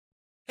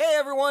Hey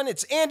everyone,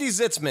 it's Andy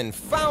Zitzmann,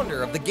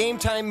 founder of the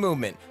GAMETIME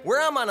Movement,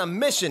 where I'm on a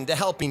mission to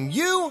helping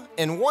you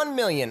and 1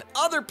 million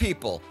other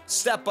people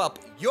step up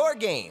your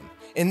game.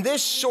 In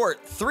this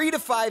short 3 to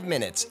 5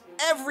 minutes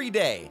every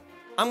day,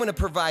 I'm going to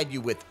provide you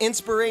with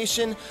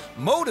inspiration,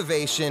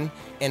 motivation,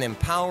 and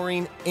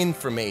empowering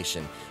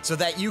information so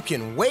that you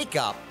can wake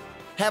up,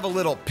 have a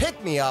little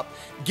pick-me-up,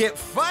 get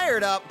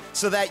fired up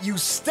so that you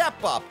step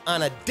up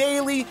on a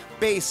daily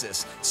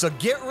basis. So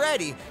get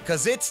ready,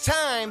 because it's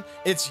time,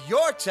 it's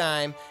your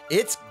time,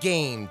 it's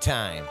game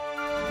time.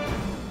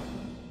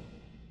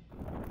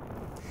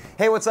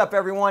 Hey, what's up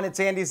everyone? It's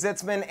Andy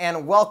Zitzmann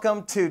and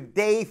welcome to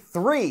day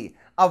 3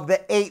 of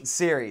the 8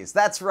 series.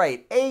 That's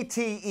right,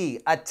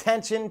 ATE,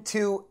 Attention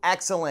to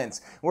Excellence.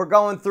 We're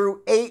going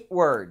through 8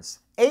 words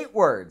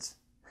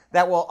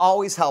that will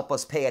always help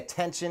us pay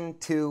attention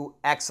to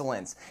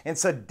excellence. And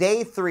so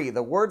day 3,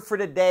 the word for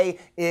today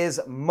is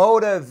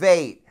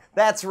motivate.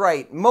 That's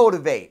right,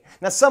 motivate.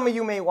 Now some of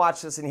you may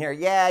watch this and hear,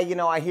 yeah,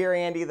 I hear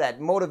Andy that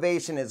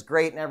motivation is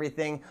great and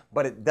everything,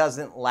 but it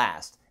doesn't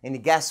last.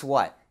 And guess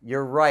what?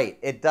 You're right,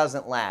 it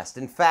doesn't last.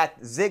 In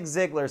fact, Zig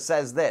Ziglar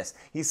says this.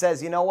 He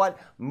says, you know what?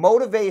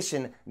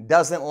 Motivation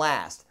doesn't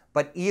last,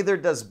 but either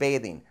does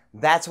bathing.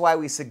 That's why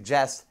we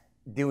suggest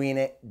doing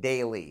it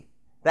daily.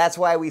 That's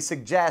why we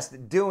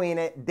suggest doing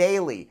it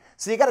daily.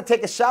 So you got to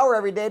take a shower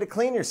every day to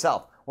clean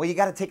yourself. Well, you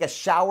got to take a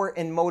shower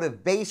in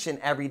motivation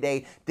every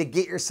day to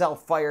get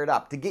yourself fired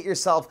up, to get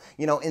yourself,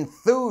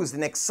 enthused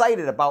and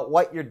excited about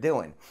what you're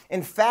doing.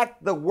 In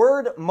fact, the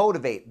word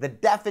motivate, the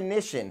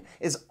definition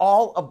is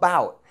all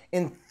about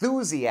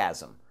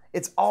enthusiasm.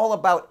 It's all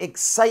about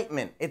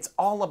excitement. It's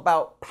all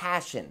about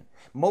passion.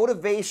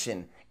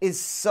 Motivation is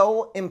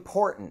so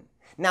important.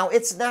 Now,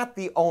 it's not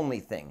the only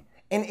thing,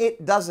 and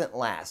it doesn't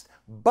last.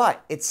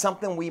 But it's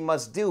something we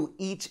must do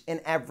each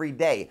and every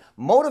day.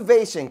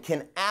 Motivation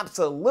can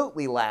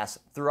absolutely last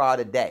throughout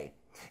a day.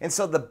 And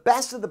so the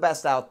best of the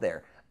best out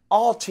there,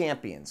 all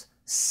champions,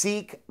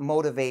 seek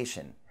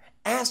motivation.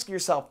 Ask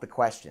yourself the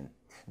question,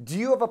 do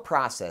you have a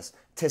process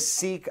to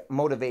seek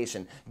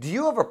motivation? Do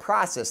you have a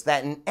process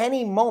that in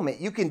any moment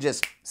you can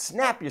just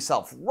snap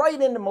yourself right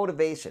into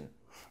motivation?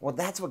 Well,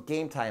 that's what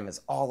game time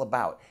is all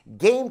about.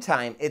 Game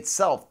time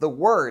itself, the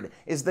word,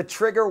 is the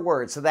trigger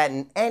word so that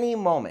in any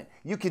moment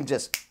you can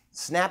just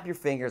snap your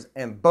fingers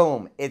and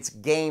boom, it's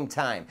game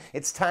time.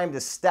 It's time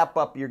to step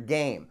up your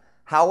game.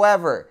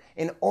 However,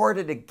 in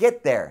order to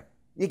get there,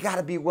 you got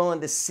to be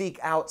willing to seek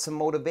out some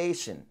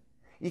motivation.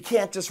 You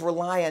can't just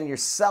rely on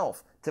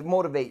yourself to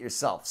motivate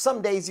yourself.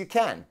 Some days you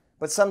can,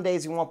 but some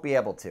days you won't be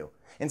able to.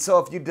 And so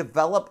if you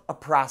develop a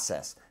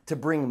process to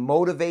bring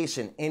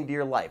motivation into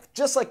your life,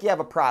 just like you have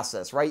a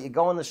process, right? You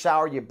go in the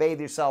shower, you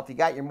bathe yourself, you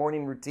got your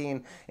morning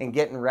routine and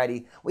getting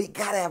ready. Well, you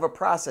got to have a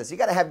process. You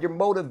got to have your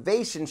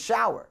motivation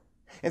shower.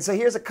 And so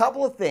here's a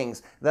couple of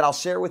things that I'll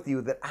share with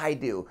you that I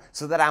do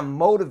so that I'm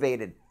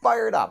motivated,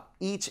 fired up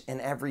each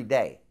and every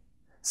day.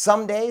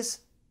 Some days,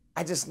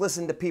 I just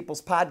listen to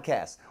people's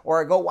podcasts, or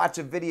I go watch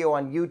a video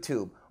on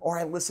YouTube, or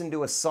I listen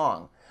to a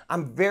song.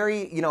 I'm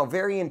very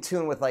in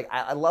tune with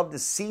I love to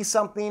see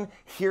something,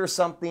 hear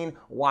something,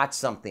 watch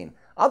something.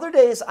 Other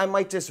days, I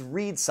might just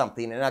read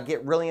something and I'll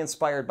get really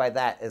inspired by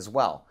that as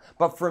well.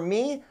 But for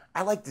me,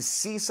 I like to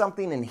see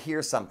something and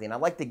hear something. I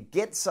like to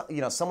get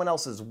someone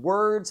else's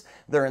words,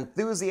 their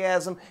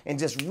enthusiasm, and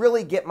just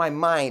really get my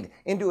mind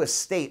into a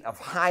state of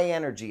high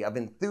energy, of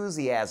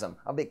enthusiasm,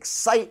 of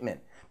excitement.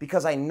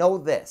 Because I know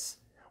this,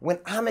 when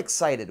I'm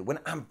excited, when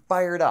I'm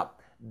fired up,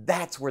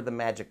 that's where the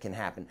magic can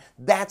happen.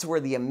 That's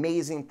where the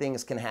amazing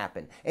things can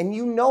happen. And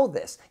you know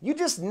this. You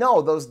just know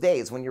those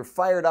days when you're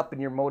fired up and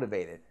you're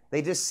motivated.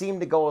 They just seem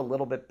to go a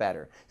little bit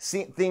better.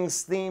 Things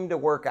seem to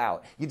work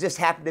out. You just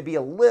happen to be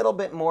a little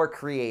bit more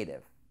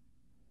creative.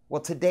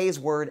 Well, today's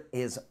word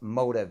is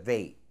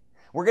motivate.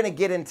 We're going to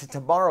get into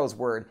tomorrow's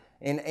word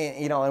and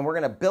we're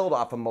going to build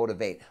off of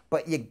motivate.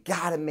 But you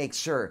got to make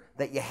sure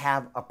that you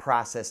have a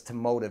process to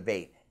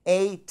motivate.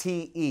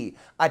 ATE,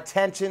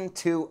 attention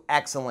to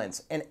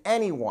excellence. And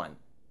anyone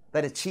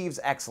that achieves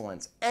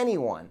excellence,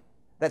 anyone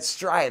that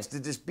strives to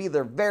just be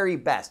their very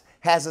best,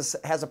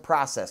 has a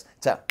process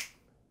to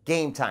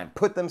game time,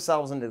 put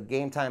themselves into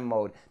game time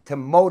mode to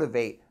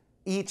motivate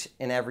each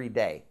and every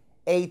day.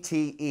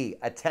 ATE,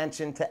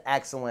 attention to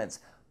excellence,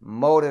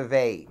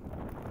 motivate.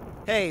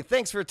 Hey,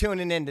 thanks for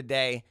tuning in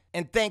today,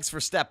 and thanks for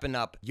stepping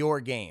up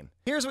your game.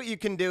 Here's what you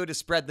can do to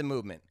spread the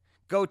movement.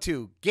 Go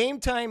to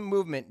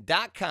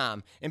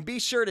GAMETIMEMovement.com and be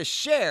sure to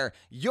share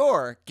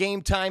your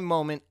game time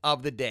moment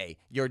of the day,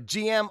 your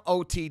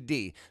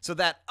GMOTD, so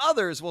that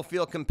others will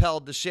feel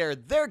compelled to share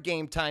their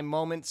game time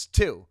moments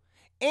too.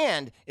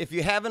 And if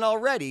you haven't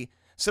already,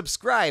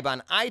 subscribe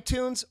on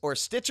iTunes or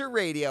Stitcher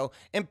Radio,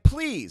 and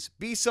please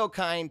be so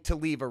kind to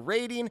leave a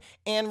rating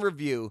and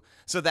review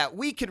so that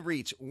we can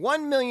reach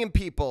 1 million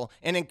people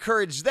and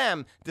encourage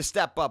them to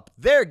step up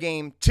their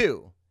game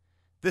too.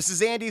 This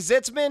is Andy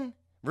Zitzmann,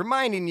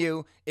 reminding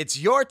you, it's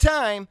your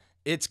time,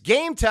 it's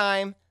game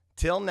time.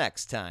 Till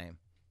next time.